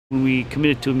When we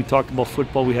committed to him, we talked about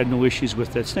football. We had no issues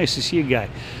with that. It's nice to see a guy,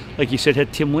 like you said,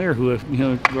 had Tim Lear, who,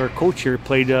 our coach here,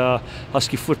 played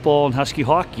Husky football and Husky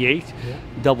hockey, Yeah.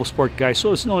 Double sport guy.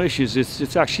 So it's no issues.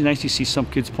 It's actually nice to see some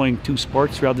kids playing two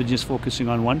sports rather than just focusing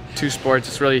on one. Two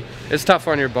sports. It's tough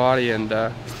on your body, and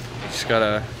just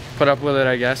gotta put up with it,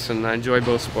 I guess. And I enjoy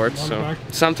both sports. So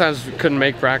sometimes we couldn't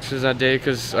make practices that day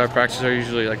because our practices are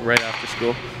usually like right after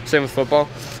school. Same with football.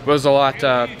 It was a lot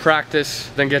practice,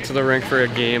 then get to the rink for a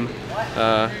game.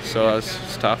 So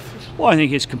it's tough. Well, I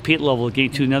think his compete level of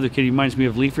game too. Another kid, he reminds me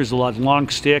of Leafers a lot. Long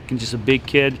stick and just a big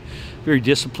kid, very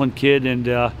disciplined kid. And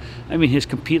I mean, his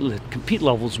compete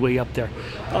level is way up there.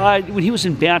 When he was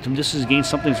in Bantam, this is again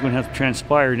something that's going to have to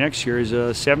transpire next year. As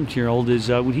a 17-year-old, is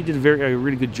when he did a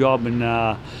really good job in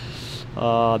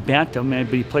Bantam,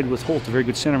 but he played with Holt, a very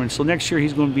good centerman. So next year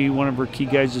he's going to be one of our key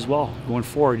guys as well going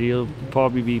forward. He'll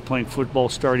probably be playing football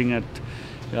starting at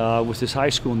with his high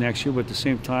school next year, but at the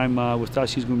same time with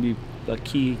us he's going to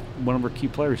be one of our key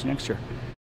players next year.